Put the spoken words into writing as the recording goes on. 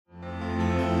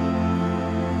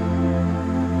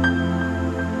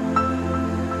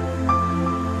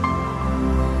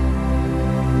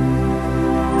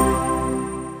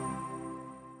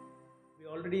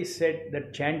always said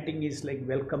that chanting is like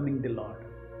welcoming the Lord.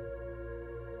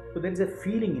 So there is a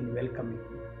feeling in welcoming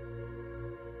Him.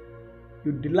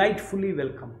 You delightfully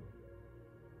welcome.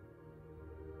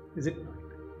 Is it not?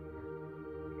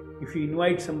 If you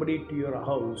invite somebody to your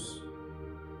house,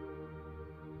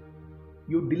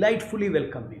 you delightfully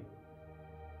welcome him.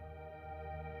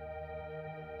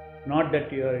 Not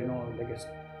that you are, like a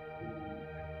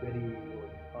very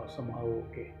somehow,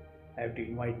 okay, I have to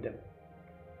invite them.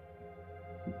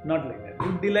 Not like that.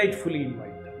 You delightfully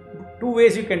invite them. Two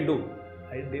ways you can do.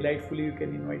 Delightfully you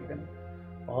can invite them.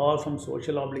 Or some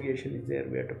social obligation is there,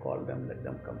 we have to call them, let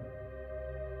them come.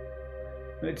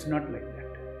 No, it's not like that.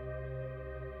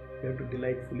 You have to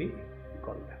delightfully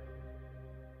call them.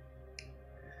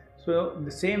 So, in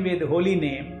the same way, the holy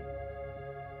name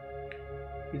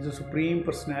is the Supreme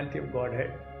Personality of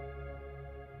Godhead.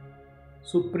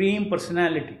 Supreme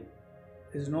Personality.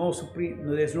 There is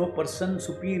no person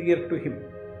superior to Him.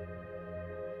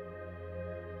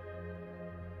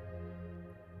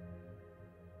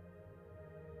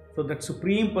 So that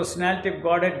Supreme Personality of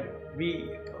Godhead,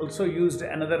 we also used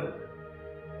another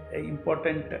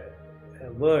important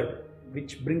word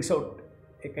which brings out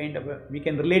a kind of we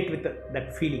can relate with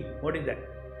that feeling. What is that?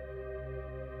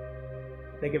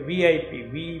 Like a VIP,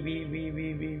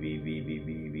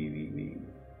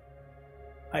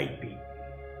 IP.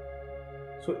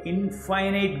 So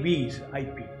infinite V's,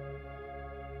 IP.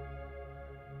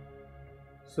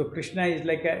 So Krishna is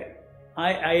like a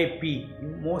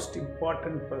IIP, most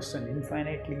important person,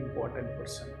 infinitely important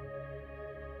person.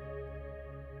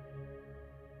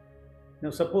 Now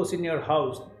suppose in your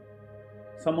house,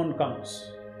 someone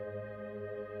comes,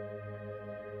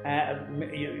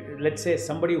 let's say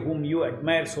somebody whom you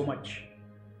admire so much,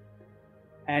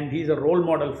 and he is a role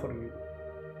model for you.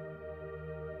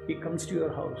 He comes to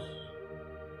your house.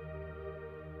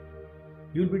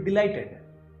 You will be delighted.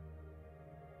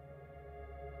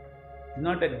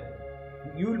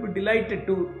 You will be delighted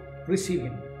to receive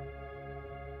him.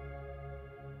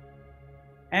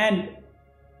 And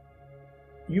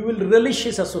you will relish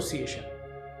his association.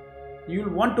 You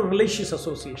will want to relish his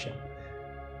association.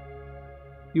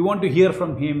 You want to hear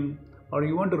from him, or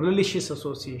you want to relish his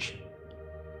association.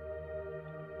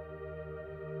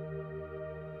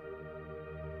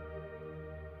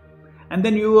 And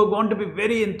then you want to be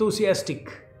very enthusiastic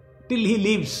till he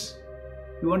leaves.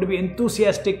 You want to be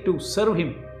enthusiastic to serve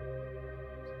him,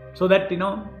 so that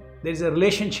there is a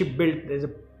relationship built.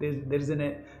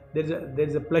 There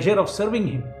is a pleasure of serving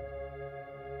him.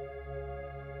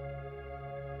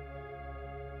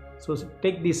 So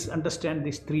understand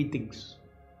these three things.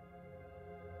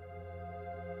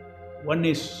 One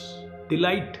is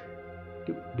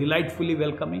delightfully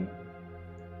welcoming,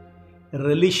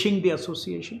 relishing the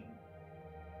association,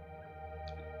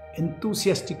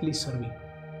 enthusiastically serving.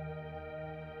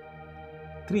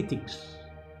 Three things.